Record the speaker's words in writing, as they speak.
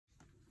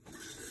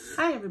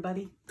Hi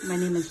everybody, my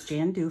name is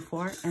Jan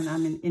Dufour and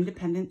I'm an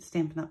independent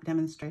Stampin' Up!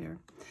 Demonstrator.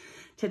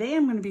 Today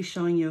I'm going to be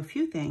showing you a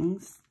few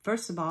things.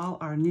 First of all,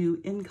 our new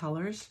in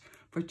colors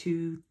for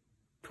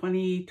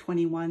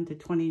 2021 to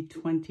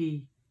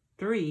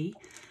 2023,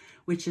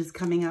 which is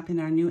coming up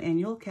in our new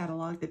annual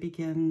catalog that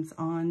begins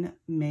on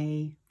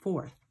May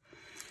 4th.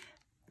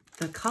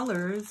 The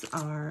colors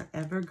are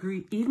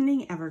evergreen,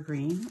 evening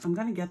evergreen. I'm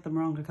going to get them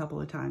wrong a couple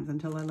of times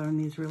until I learn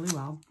these really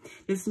well.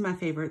 This is my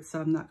favorite,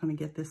 so I'm not going to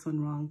get this one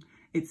wrong.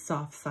 It's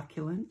soft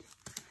succulent.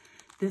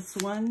 This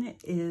one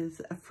is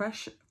a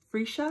fresh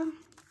freesia.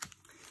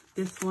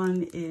 This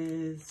one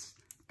is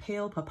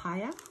pale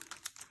papaya.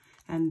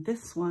 And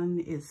this one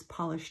is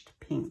polished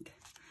pink.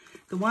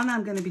 The one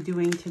I'm going to be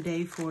doing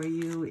today for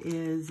you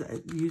is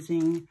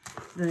using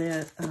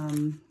the,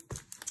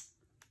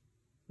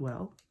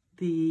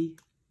 the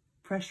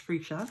fresh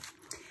freesia.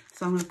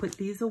 So I'm going to put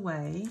these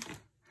away.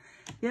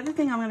 The other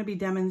thing I'm going to be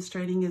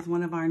demonstrating is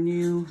one of our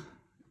new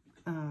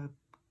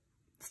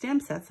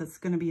stamp sets that's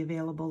going to be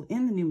available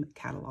in the new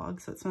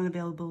catalog. So it's not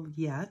available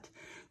yet.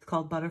 It's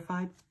called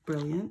Butterfly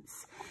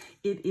Brilliance.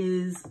 It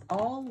is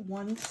all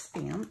one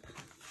stamp.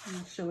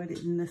 I'll show it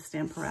in the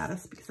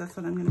Stamparatus because that's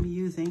what I'm going to be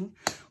using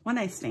when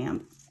I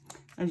stamp.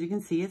 As you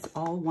can see, it's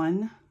all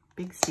one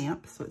big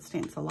stamp. So it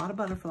stamps a lot of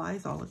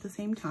butterflies all at the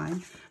same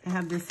time. I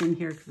have this in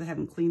here because I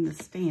haven't cleaned the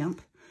stamp.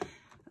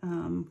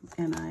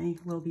 And I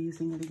will be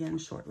using it again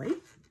shortly.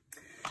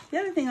 The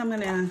other thing I'm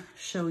going to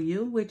show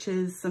you, which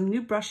is some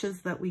new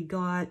brushes that we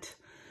got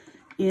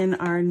in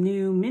our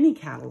new mini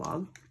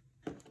catalog.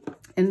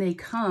 And they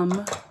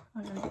come,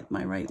 I'm going to get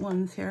my right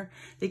ones here.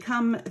 They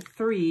come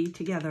 3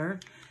 together,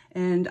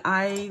 and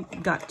I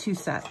got 2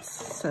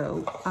 sets.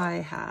 So I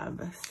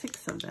have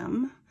 6 of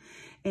them.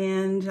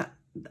 And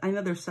I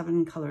know there's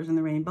 7 colors in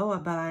the rainbow,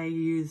 but I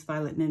use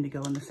violet and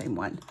indigo in the same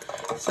one.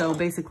 So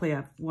basically I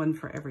have one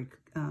for every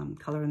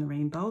color in the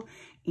rainbow,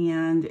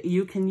 and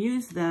you can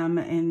use them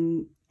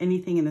in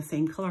anything in the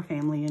same color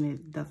family and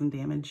it doesn't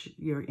damage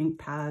your ink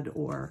pad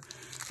or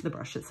the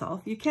brush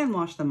itself. You can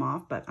wash them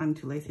off, but I'm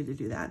too lazy to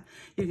do that.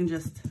 You can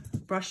just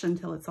brush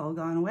until it's all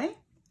gone away,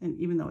 and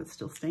even though it's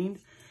still stained,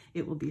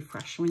 it will be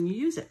fresh when you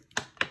use it.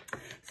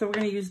 So we're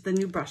going to use the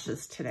new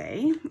brushes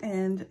today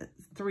and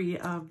 3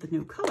 of the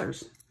new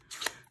colors.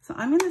 So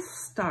I'm going to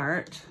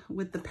start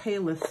with the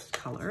palest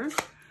color,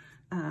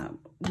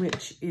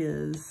 which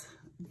is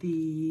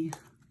the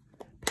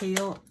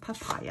pale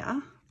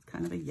papaya,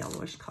 kind of a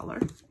yellowish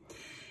color.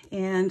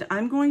 And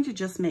I'm going to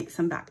just make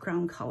some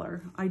background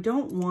color. I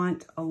don't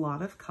want a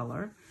lot of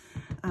color.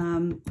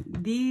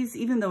 These,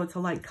 even though it's a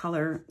light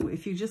color,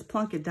 if you just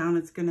plunk it down,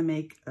 it's going to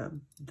make a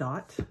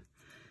dot.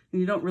 And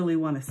you don't really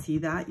want to see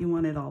that. You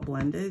want it all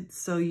blended.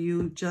 So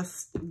you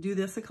just do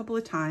this a couple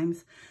of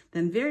times,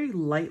 then very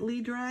lightly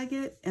drag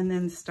it, and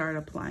then start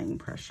applying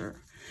pressure.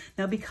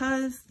 Now,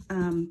 because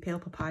pale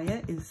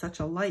papaya is such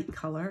a light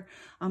color,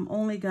 I'm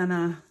only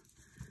gonna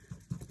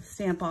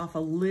stamp off a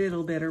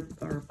little bit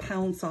or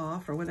pounce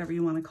off, or whatever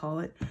you want to call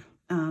it,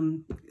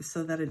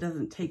 so that it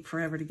doesn't take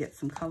forever to get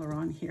some color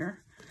on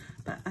here.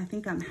 But I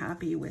think I'm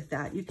happy with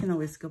that. You can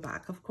always go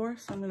back, of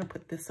course. So I'm going to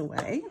put this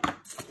away.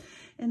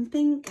 And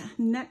think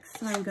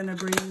next I'm going to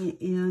bring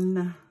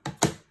in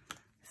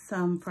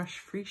some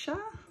fresh freesia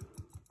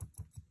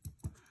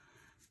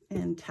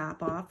and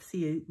tap off.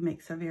 See, it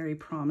makes a very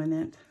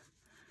prominent.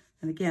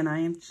 And again, I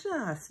am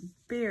just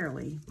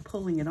barely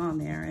pulling it on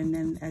there. And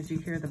then as you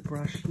hear the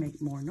brush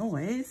make more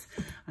noise,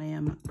 I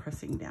am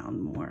pressing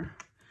down more.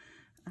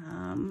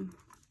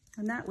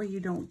 And that way you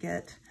don't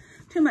get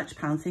too much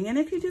pouncing. And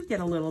if you do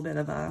get a little bit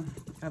of a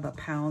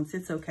pounce,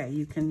 it's okay.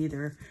 You can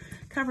either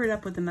cover it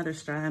up with another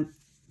strand,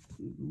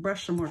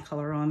 brush some more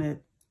color on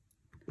it.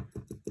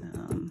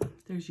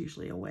 There's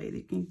usually a way that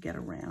you can get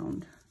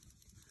around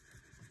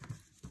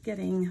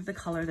getting the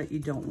color that you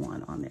don't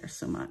want on there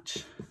so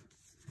much.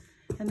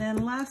 And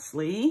then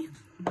lastly,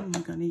 I'm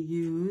going to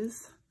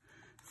use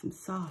some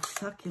soft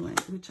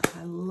succulent, which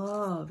I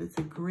love. It's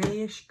a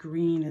grayish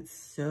green. It's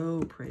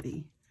so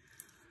pretty.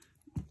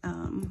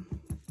 Put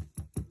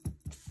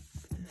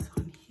this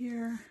on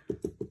here.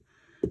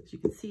 As you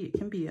can see, it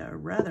can be a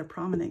rather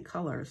prominent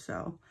color,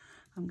 so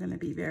I'm going to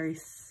be very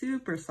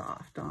super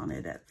soft on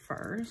it at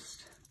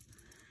first,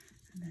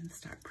 and then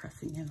start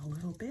pressing in a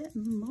little bit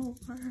more.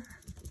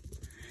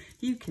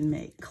 You can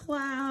make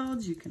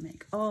clouds, you can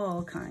make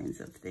all kinds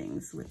of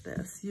things with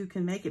this. You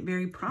can make it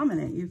very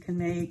prominent. You can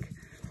make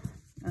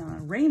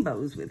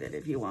rainbows with it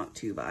if you want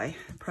to by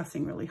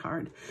pressing really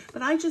hard.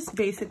 But I just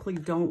basically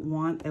don't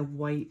want a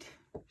white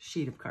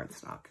sheet of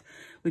cardstock,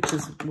 which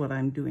is what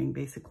I'm doing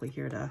basically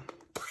here to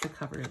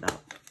cover it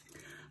up.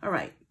 All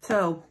right,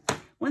 so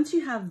once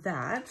you have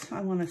that,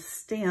 I want to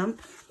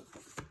stamp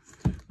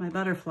my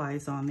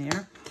butterflies on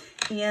there.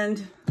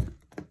 And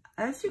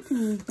as you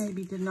can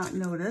maybe did not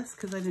notice,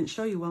 because I didn't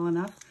show you well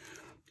enough,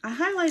 I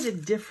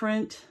highlighted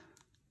different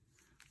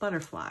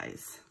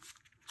butterflies.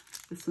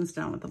 This one's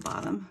down at the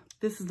bottom.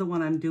 This is the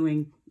one I'm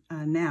doing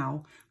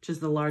now, which is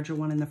the larger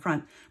one in the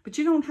front. But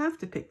you don't have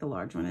to pick the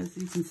large one. As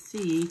you can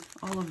see,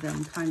 all of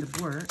them kind of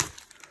work.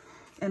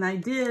 And I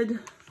did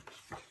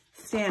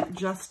stamp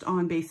just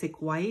on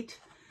basic white,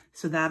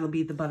 so that'll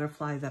be the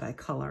butterfly that I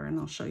color, and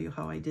I'll show you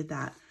how I did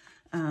that.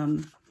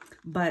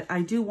 But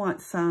I do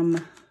want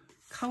some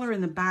color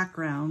in the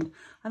background.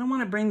 I don't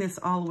want to bring this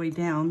all the way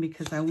down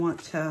because I want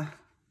to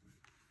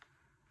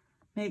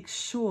make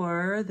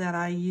sure that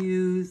I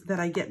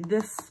get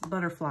this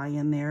butterfly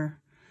in there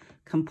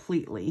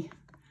completely.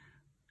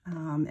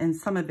 And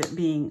some of it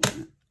being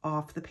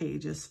off the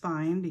page is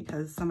fine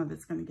because some of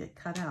it's going to get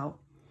cut out.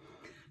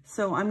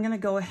 So I'm going to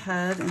go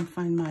ahead and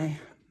find my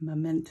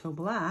Memento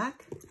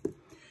Black.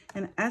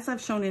 And as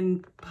I've shown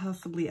in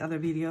possibly other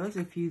videos,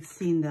 if you've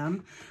seen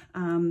them,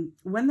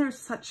 when there's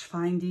such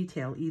fine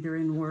detail, either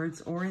in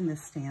words or in the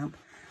stamp,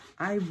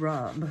 I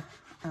rub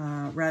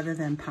rather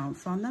than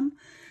pounce on them.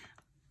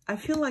 I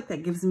feel like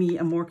that gives me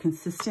a more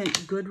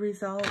consistent, good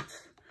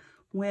result.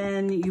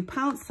 When you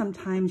pounce,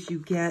 sometimes you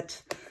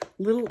get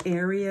little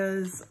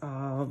areas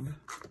of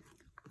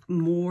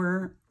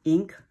more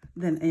ink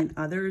than in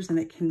others, and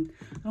it can,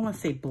 I don't want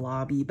to say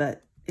blobby,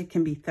 but it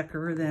can be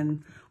thicker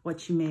than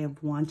what you may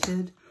have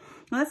wanted.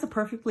 Well, that's a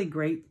perfectly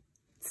great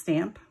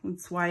stamp.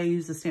 That's why I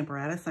use the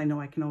Stamparatus. I know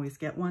I can always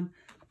get one.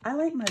 I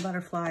like my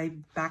butterfly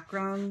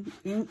background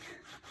ink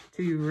to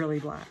be really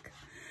black,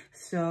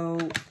 so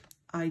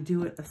I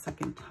do it a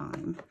second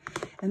time,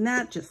 and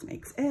that just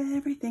makes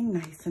everything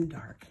nice and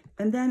dark.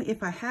 And then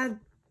if I had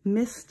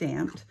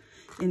misstamped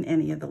in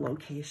any of the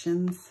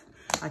locations,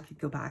 I could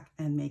go back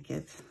and make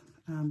it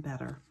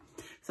better.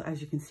 So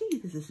as you can see,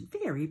 this is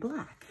very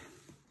black.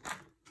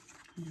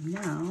 And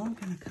now I'm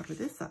going to cover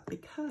this up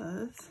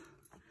because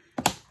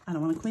I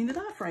don't want to clean it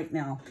off right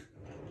now.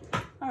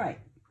 All right,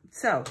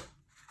 so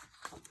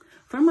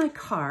for my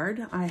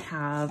card, I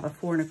have a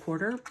 4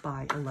 1/4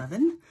 by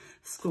 11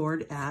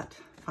 scored at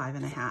 5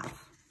 1/2.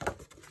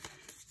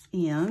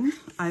 And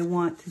I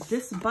want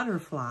this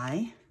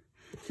butterfly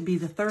to be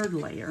the third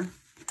layer.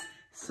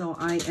 So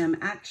I am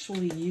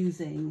actually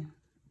using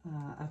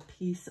a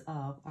piece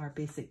of our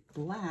basic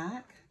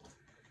black,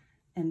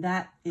 and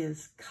that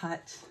is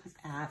cut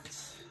at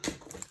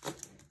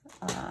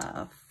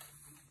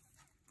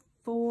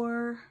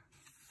 4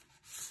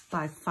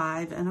 by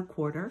 5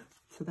 1/4.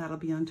 So that'll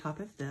be on top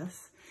of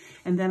this.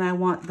 And then I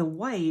want the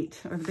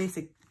white, or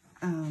the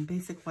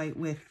basic white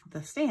with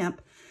the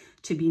stamp,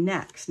 to be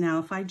next. Now,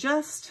 if I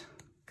just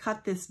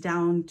cut this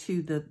down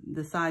to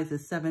the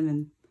sizes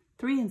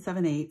 3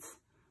 7/8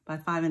 by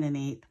 5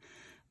 1/8,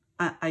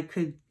 I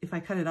could, if I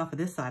cut it off of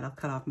this side, I'll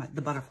cut off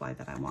the butterfly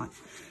that I want.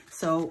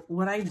 So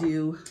what I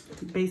do,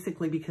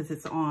 basically, because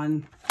it's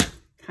on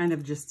kind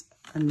of just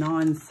a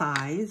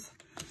non-size,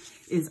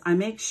 is I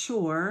make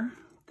sure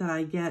that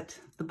I get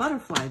the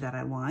butterfly that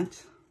I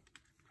want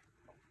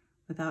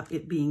without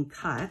it being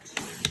cut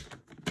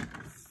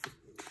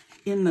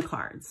in the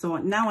card. So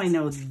now I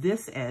know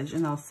this edge,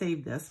 and I'll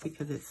save this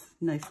because it's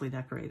nicely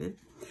decorated.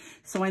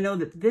 So I know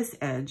that this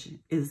edge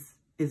is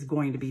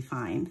going to be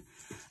fine.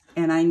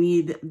 And I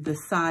need the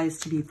size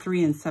to be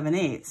 3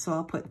 7/8. So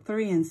I'll put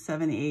 3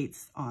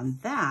 7/8 on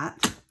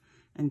that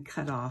and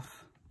cut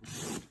off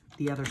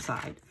the other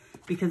side,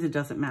 because it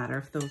doesn't matter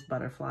if those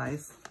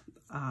butterflies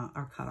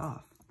are cut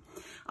off.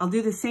 I'll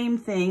do the same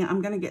thing. I'm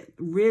going to get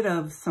rid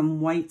of some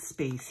white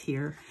space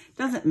here. It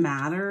doesn't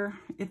matter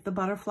if the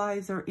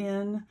butterflies are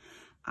in.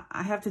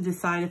 I have to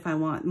decide if I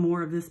want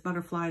more of this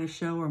butterfly to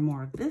show or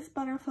more of this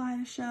butterfly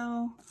to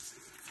show.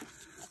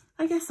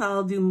 I guess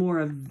I'll do more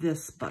of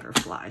this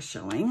butterfly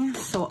showing.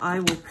 So I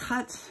will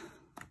cut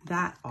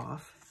that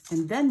off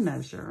and then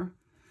measure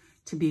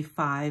to be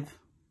 5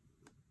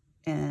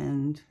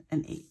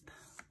 1/8.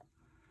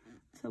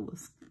 So we'll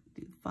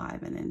do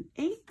 5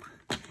 1/8.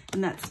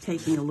 And that's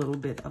taking a little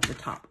bit of the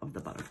top of the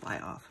butterfly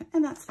off,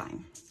 and that's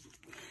fine.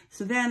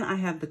 So then I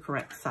have the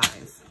correct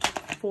size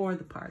for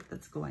the part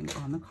that's going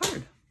on the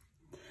card.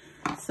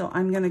 So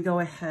I'm going to go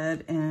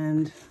ahead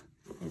and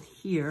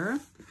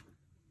adhere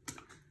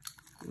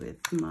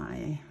with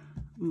my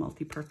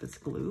multi-purpose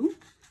glue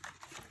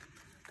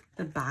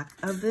the back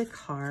of the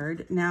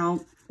card.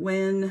 Now,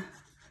 when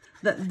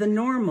the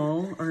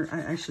normal, or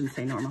I shouldn't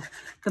say normal,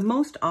 the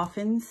most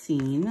often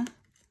seen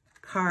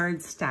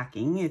card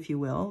stacking, if you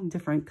will,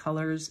 different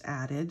colors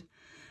added,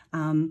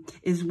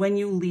 is when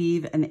you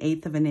leave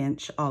 1/8 of an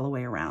inch all the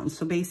way around.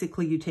 So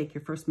basically you take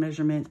your first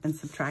measurement and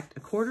subtract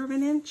 1/4 of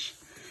an inch,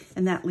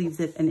 and that leaves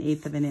it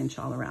 1/8 of an inch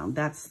all around.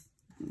 That's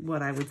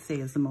what I would say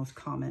is the most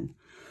common.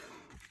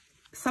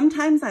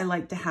 Sometimes I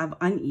like to have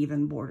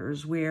uneven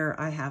borders where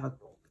I have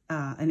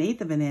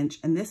 1/8 of an inch,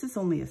 and this is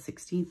only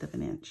 1/16 of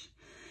an inch.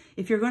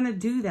 If you're going to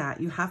do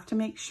that, you have to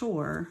make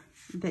sure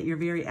that you're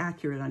very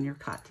accurate on your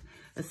cut.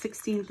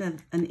 1/16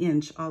 of an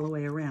inch all the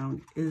way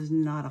around is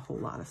not a whole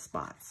lot of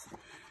spots.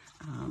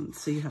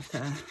 So you have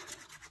to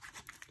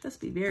just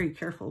be very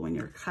careful when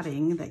you're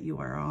cutting that you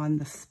are on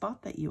the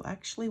spot that you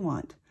actually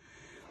want.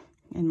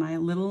 And my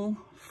little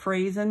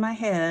phrase in my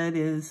head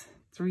is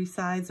 3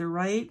 sides are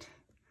right.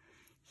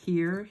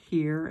 Here,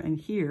 here, and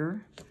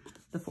here.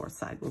 The 4th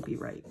side will be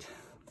right.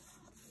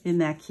 Isn't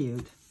that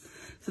cute?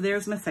 So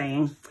there's my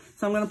saying.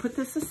 So I'm going to put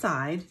this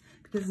aside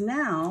because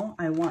now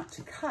I want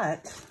to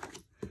cut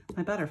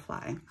my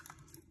butterfly.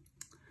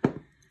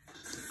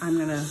 I'm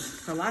gonna,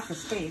 for lack of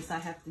space, I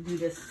have to do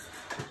this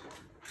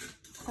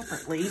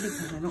separately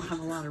because I don't have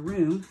a lot of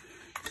room.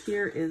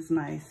 Here is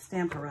my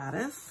stamp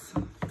apparatus,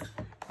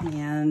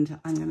 and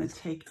I'm gonna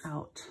take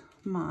out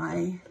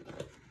my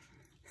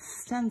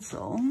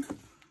stencil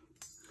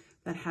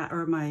that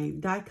or my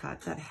die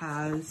cut that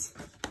has,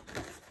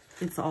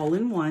 it's all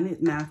in one.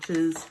 It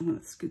matches. I'm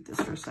gonna scoot this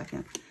for a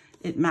second.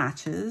 It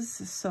matches.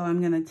 So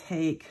I'm gonna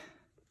take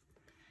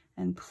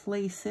and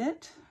place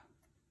it.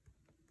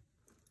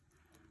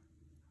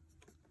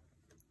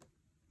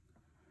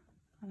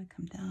 I'm gonna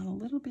come down a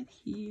little bit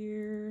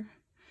here.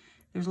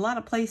 There's a lot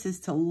of places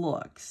to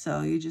look,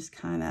 so you just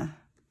kind of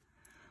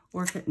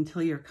work it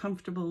until you're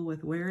comfortable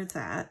with where it's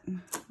at.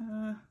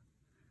 I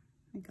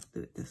think I'll do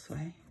it this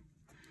way.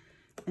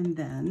 And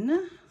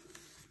then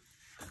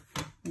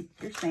make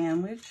your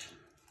sandwich.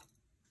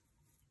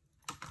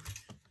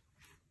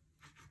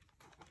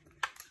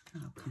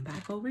 I'll come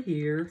back over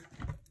here,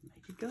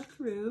 make it go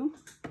through.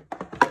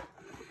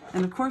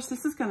 And of course,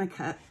 this is going to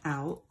cut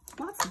out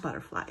lots of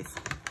butterflies,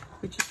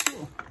 which is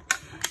cool.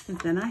 And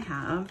then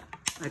I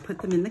put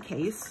them in the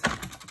case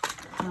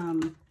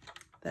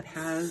that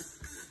has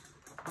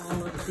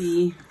all of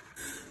the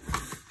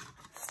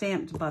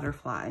stamped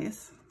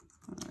butterflies.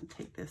 I'm going to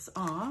take this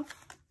off.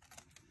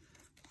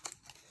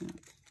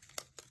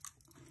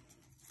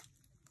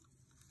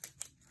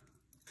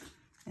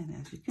 And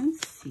as you can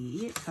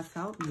see, it cuts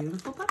out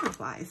beautiful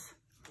butterflies.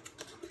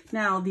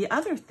 Now, the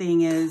other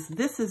thing is,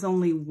 this is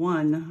only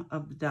one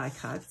of the die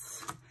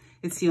cuts.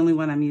 It's the only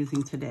one I'm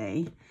using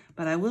today,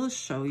 but I will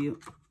show you,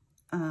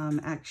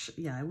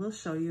 I will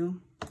show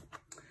you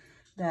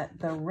that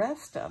the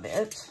rest of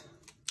it,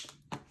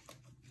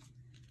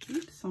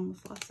 oops,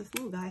 almost lost this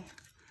little guy.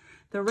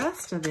 The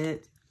rest of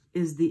it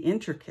is the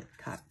intricate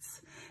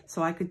cuts.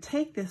 So I could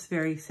take this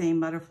very same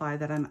butterfly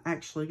that I'm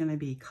actually going to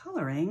be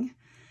coloring,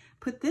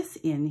 put this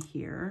in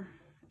here,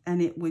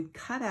 and it would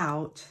cut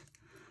out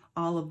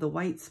all of the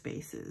white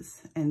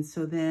spaces. And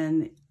so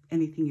then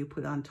anything you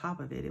put on top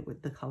of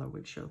it, the color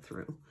would show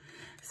through.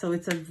 So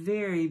it's a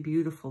very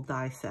beautiful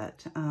die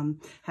set.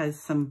 Has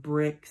some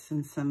bricks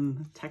and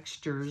some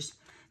textures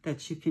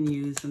that you can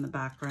use in the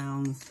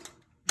backgrounds.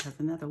 It has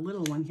another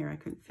little one here I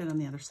couldn't fit on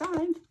the other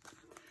side.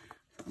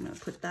 So I'm gonna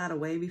put that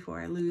away before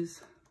I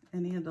lose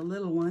any of the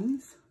little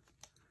ones.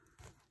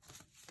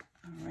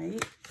 All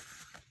right,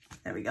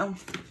 there we go.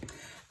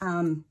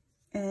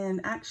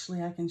 And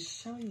actually I can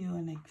show you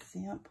an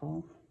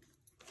example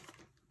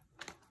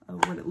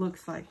of what it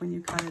looks like when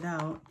you cut it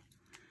out.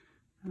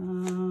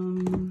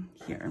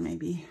 Here,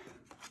 maybe.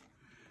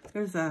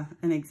 There's an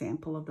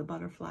example of the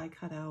butterfly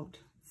cut out.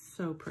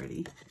 So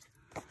pretty.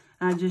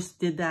 I just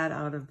did that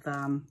out of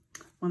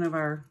one of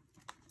our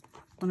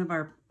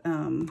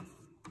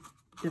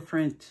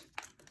different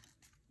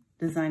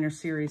designer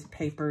series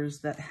papers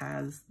that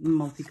has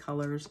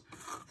multicolors. So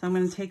I'm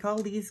going to take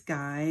all these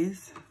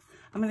guys.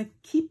 I'm going to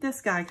keep this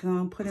guy because I'm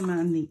going to put him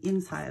on the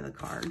inside of the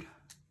card.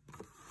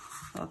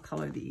 I'll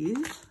color these.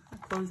 I'll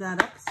close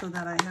that up so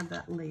that I have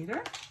that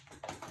later.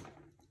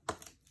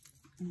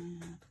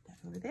 And put that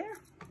over there.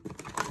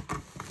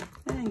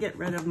 And get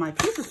rid of my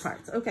paper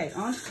parts. Okay,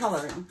 on to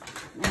coloring.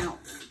 Now,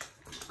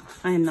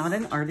 I am not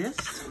an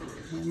artist.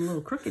 I'm a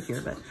little crooked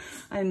here, but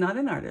I am not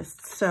an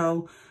artist.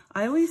 So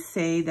I always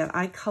say that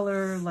I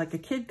color like a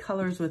kid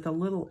colors with a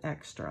little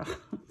extra.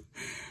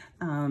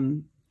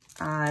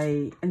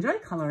 I enjoy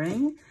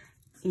coloring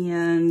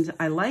and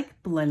I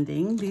like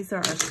blending. These are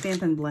our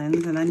Stampin'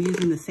 Blends, and I'm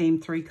using the same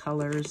 3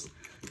 colors,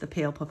 the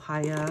Pale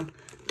Papaya,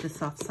 the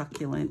Soft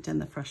Succulent,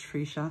 and the Fresh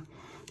Freesia.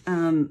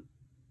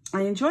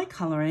 I enjoy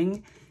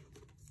coloring,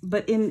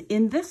 but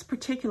in this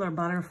particular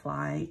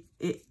butterfly,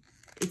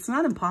 it's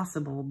not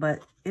impossible, but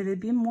it'd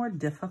be more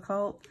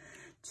difficult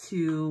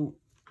to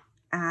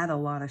add a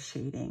lot of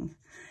shading.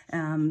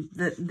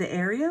 The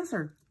areas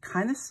are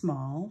kind of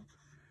small.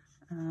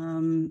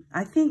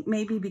 I think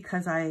maybe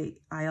because I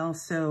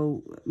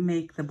also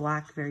make the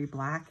black very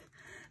black,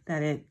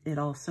 that it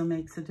also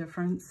makes a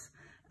difference.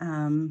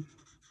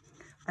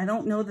 I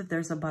don't know that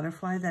there's a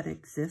butterfly that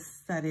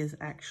exists that is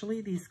actually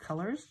these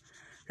colors,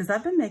 because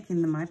I've been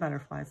making my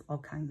butterflies all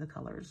kinds of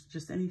colors.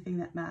 Just anything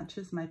that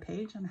matches my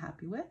page, I'm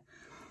happy with.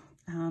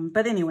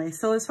 But anyway,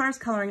 so as far as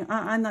coloring,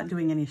 I'm not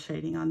doing any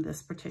shading on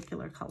this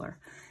particular color.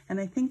 And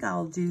I think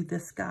I'll do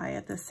this guy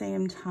at the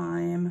same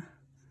time.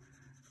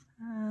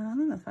 I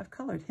don't know if I've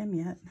colored him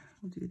yet.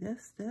 I'll do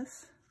this,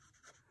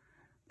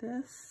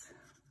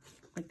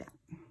 like that.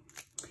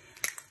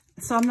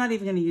 So I'm not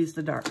even going to use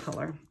the dark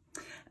color.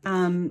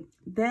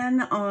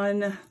 Then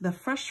on the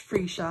Fresh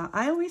Freesia,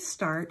 I always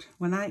start,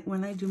 when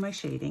I do my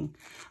shading,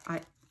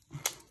 I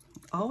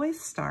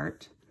always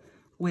start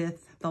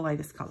with the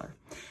lightest color.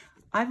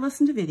 I've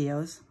listened to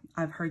videos.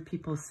 I've heard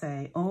people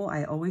say, oh,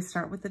 I always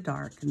start with the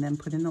dark and then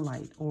put in the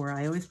light, or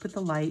I always put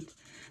the light,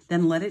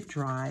 then let it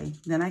dry,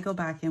 then I go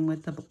back in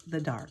with the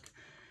dark.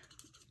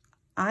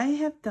 I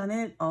have done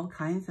it all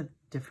kinds of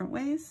different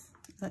ways.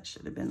 That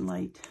should have been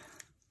light,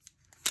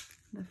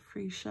 the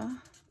Freesia.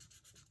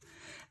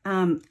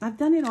 I've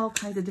done it all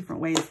kinds of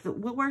different ways.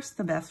 What works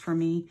the best for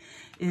me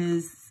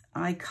is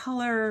I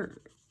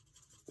color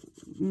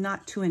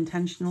not too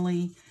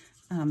intentionally,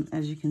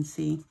 as you can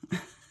see,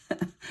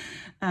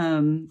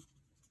 in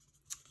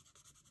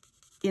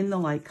the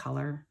light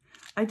color.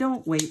 I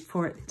don't wait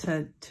for it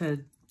to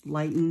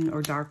lighten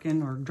or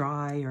darken or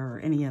dry or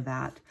any of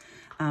that.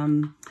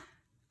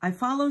 I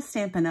follow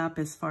Stampin' Up!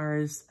 As far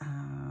as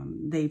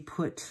they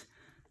put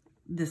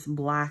this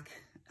black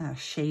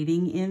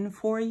shading in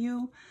for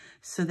you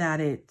so that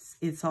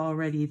it's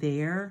already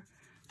there.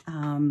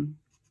 And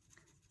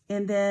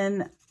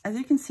then, as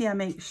you can see, I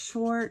make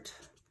short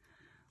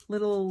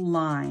little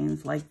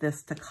lines like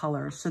this to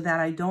color so that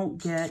I don't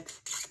get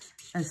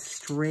a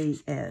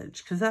straight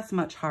edge, because that's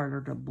much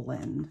harder to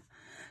blend.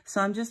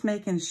 So I'm just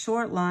making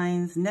short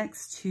lines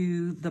next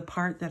to the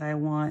part that I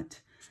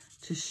want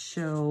to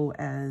show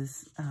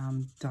as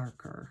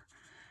darker.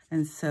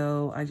 And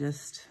so I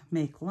just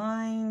make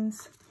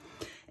lines,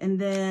 and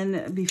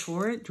then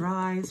before it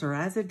dries, or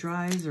as it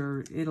dries,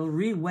 or it'll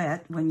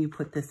re-wet when you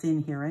put this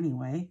in here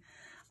anyway,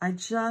 I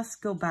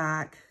just go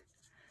back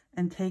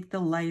and take the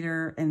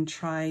lighter and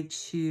try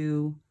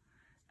to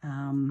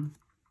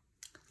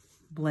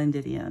blend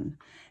it in.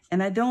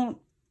 And I don't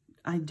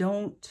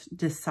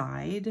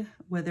decide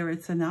whether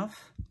it's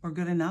enough or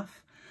good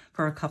enough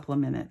for a couple of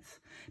minutes,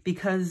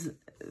 because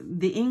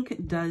the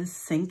ink does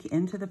sink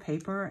into the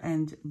paper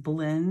and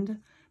blend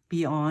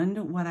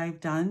beyond what I've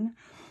done.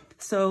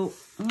 So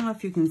I don't know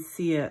if you can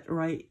see it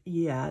right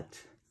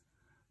yet.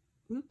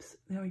 Oops,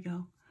 there we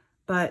go.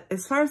 But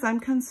as far as I'm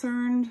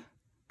concerned,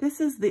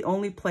 this is the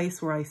only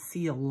place where I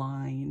see a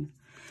line.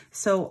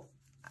 So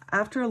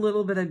after a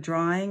little bit of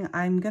drying,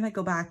 I'm going to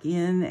go back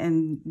in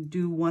and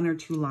do 1 or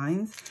 2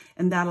 lines,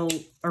 and that'll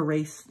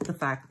erase the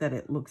fact that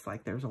it looks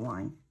like there's a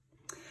line.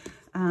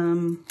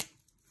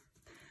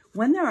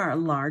 When there are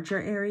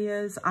larger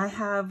areas, I'm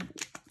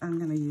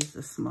going to use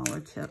the smaller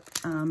tip.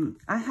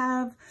 I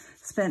have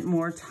spent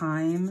more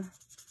time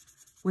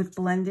with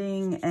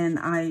blending, and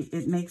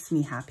it makes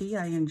me happy.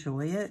 I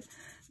enjoy it.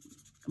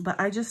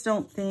 But I just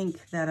don't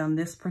think that on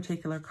this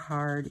particular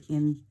card,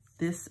 in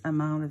this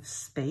amount of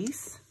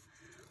space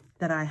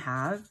that I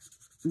have,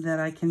 that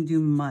I can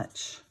do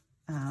much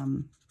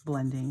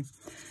blending.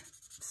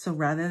 So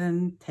rather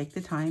than take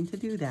the time to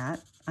do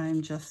that,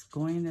 I'm just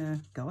going to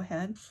go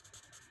ahead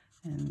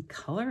and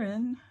color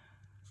in.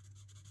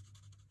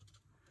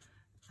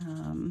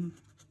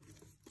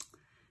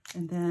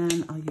 And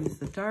then I'll use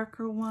the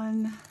darker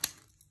one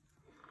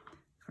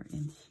for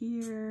in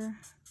here.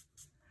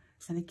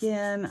 And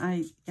again,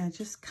 I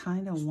just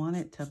kind of want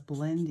it to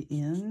blend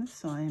in,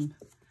 so I'm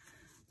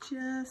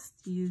just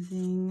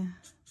using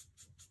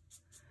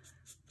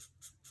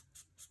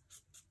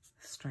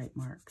stripe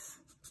marks.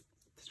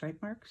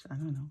 Stripe marks? I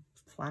don't know.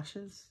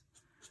 Flashes?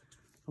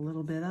 A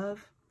little bit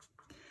of.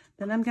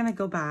 Then I'm going to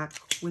go back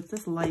with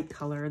this light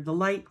color. The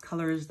light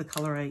color is the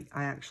color I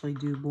actually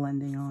do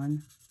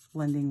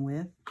blending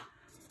with.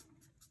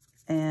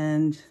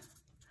 And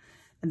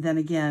then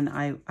again,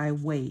 I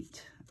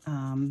wait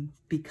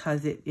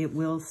because it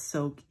will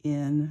soak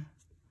into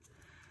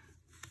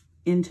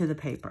the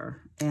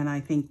paper. And I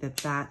think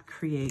that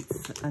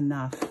creates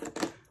enough.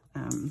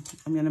 I'm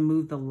going to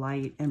move the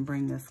light and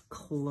bring this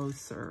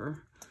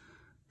closer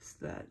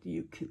so that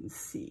you can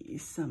see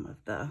some of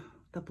the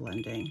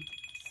blending.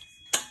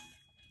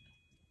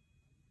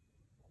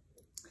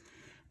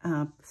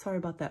 Sorry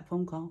about that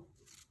phone call.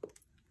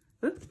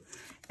 Oops.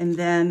 And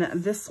then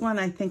this one,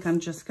 I think I'm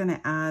just going to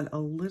add a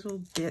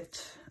little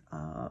bit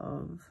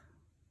of,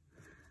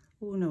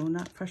 oh no,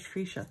 not fresh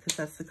freesia, because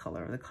that's the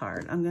color of the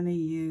card. I'm going to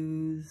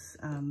use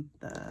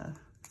the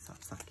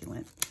soft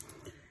succulent.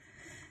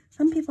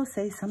 Some people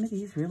say some of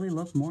these really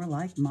look more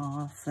like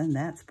moths, and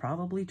that's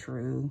probably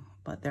true,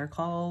 but they're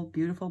called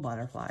beautiful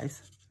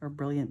butterflies, or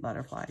brilliant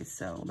butterflies,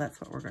 so that's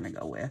what we're going to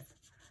go with.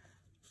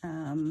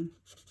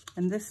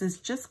 And this is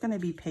just going to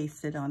be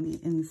pasted on the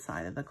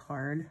inside of the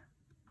card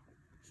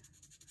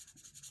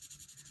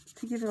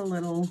to give it a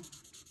little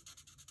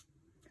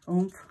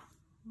oomph,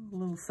 a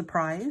little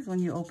surprise when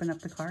you open up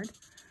the card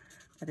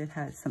that it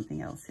has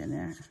something else in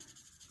there,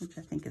 which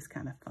I think is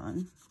kind of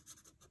fun.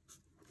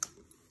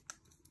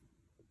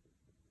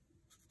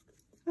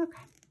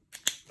 Okay,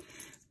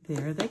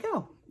 there they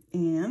go.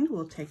 And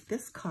we'll take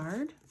this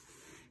card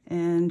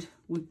and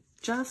we'll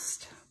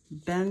just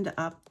bend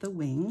up the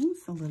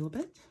wings a little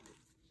bit.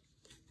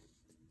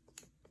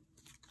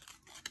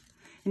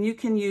 And you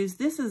can use,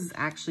 this is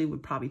actually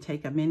would probably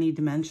take a mini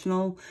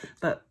dimensional,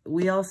 but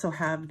we also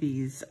have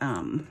these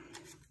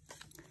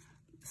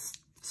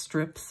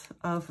strips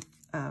of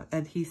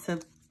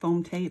adhesive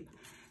foam tape.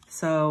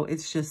 So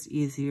it's just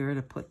easier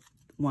to put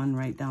one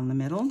right down the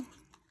middle.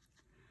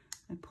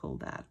 I pull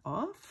that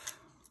off.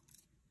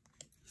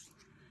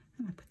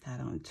 And I put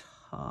that on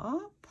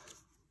top.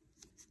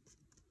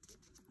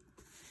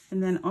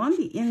 And then on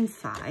the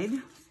inside,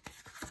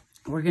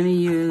 we're going to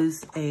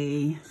use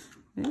a,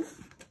 well,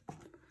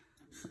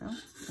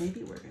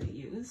 maybe we're going to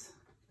use,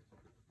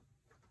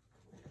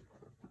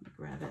 let me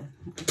grab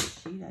a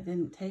sheet. I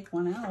didn't take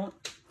one out.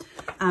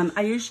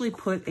 I usually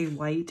put a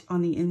white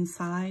on the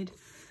inside,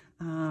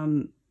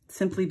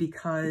 simply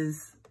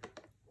because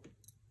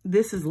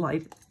this is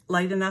light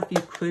enough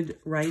you could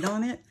write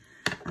on it.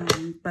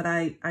 But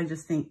I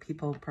just think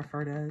people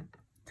prefer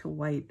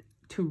to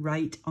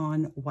write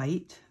on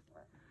white.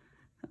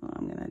 So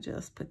I'm gonna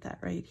just put that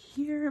right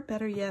here.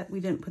 Better yet, we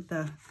didn't put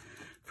the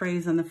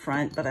phrase on the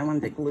front, but I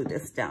wanted to glue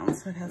this down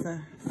so it has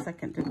a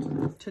second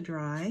to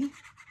dry.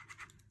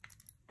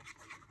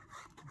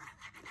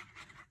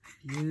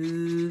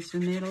 Used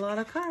and made a lot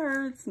of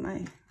cards.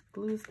 My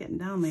glue's getting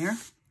down there.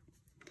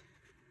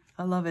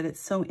 I love it.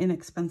 It's so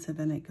inexpensive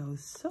and it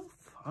goes so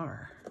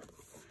far.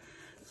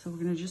 So we're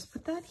gonna just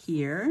put that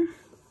here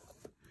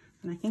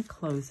and I can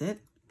close it.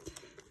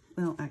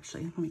 Well,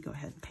 actually, let me go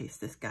ahead and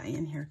paste this guy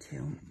in here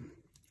too.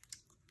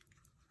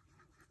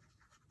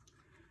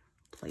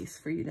 Place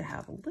for you to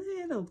have a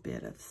little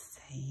bit of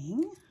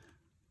saying.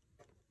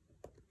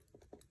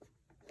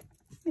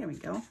 There we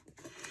go.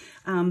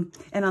 And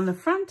on the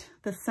front,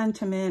 the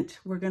sentiment,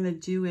 we're going to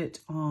do it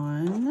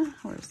on,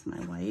 where's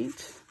my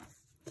white?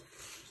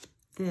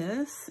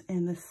 This,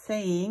 and the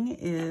saying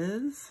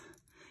is,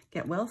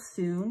 get well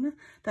soon.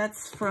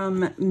 That's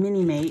from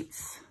Mini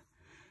Mates.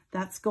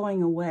 That's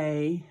going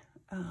away.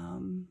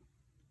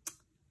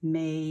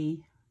 May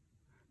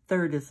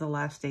 3rd is the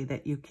last day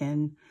that you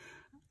can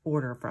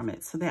order from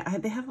it. So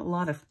they have a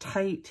lot of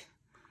tight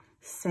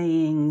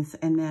sayings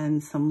and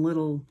then some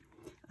little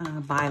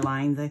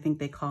bylines, I think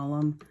they call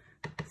them.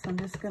 So I'm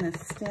just going to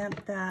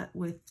stamp that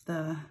with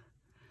the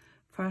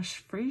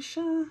fresh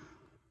freesia.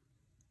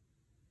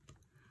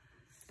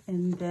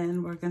 And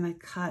then we're going to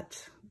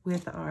cut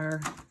with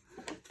our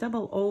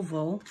double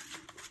oval.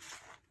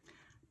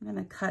 I'm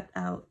going to cut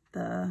out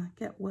the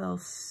get well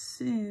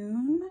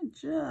soon.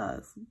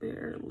 Just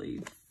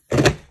barely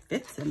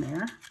fits in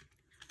there.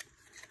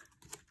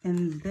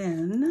 And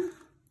then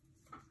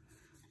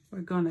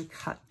we're going to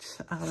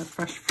cut out of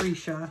fresh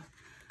freesia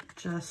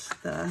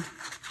just the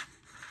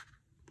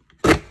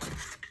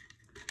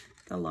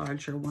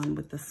larger one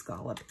with the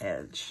scallop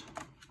edge.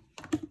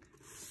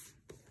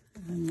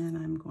 And then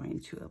I'm going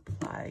to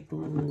apply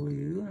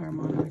glue or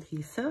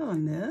monoadhesive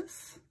on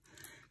this.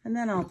 And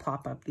then I'll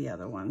pop up the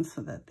other ones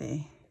so that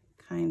they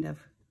kind of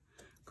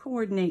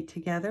coordinate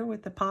together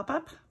with the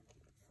pop-up.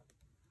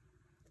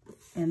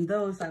 And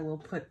those I will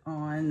put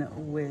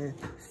on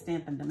with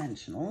Stampin'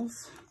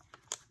 Dimensionals.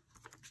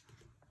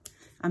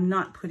 I'm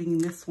not putting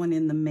this one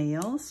in the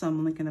mail, so I'm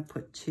only going to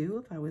put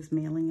 2. If I was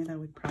mailing it, I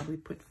would probably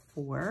put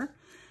 4.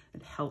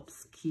 It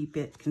helps keep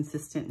it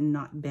consistent and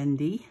not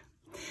bendy.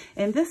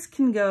 And this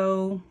can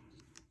go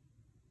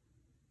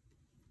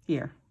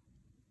here.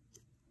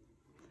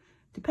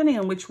 Depending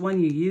on which one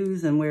you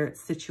use and where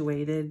it's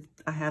situated,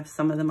 I have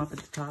some of them up at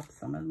the top,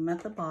 some of them at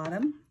the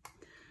bottom.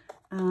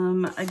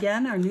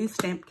 Again, our new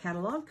stamp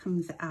catalog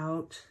comes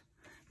out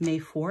May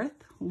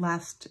 4th.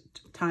 Last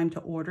time to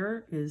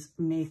order is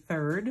May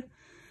 3rd.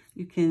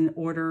 You can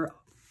order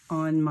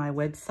on my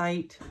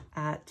website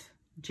at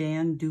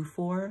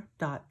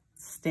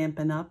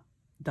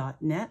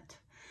jandufour.stampinup.net.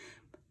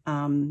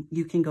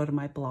 You can go to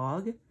my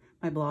blog.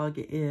 My blog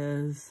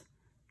is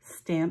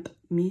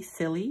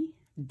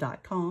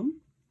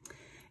stampmesilly.com.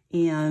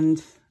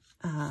 And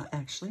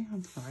actually,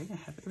 I'm sorry, I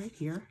have it right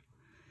here.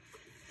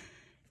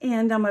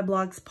 And on my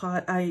blog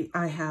spot, I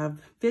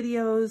have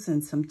videos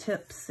and some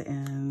tips,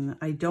 and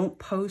I don't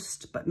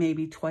post, but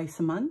maybe twice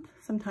a month,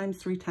 sometimes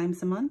 3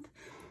 times a month.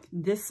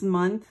 This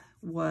month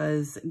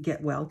was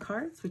Get Well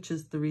cards, which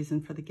is the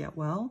reason for the Get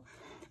Well.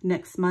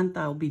 Next month,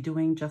 I'll be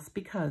doing Just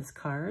Because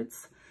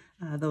cards.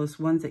 Those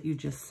ones that you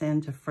just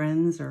send to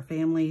friends or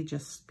family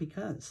just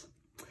because.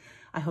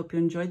 I hope you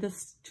enjoyed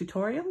this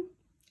tutorial.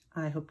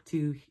 I hope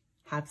to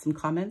have some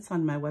comments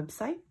on my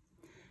website.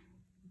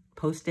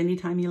 Post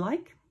anytime you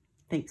like.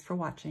 Thanks for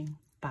watching.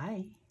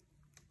 Bye.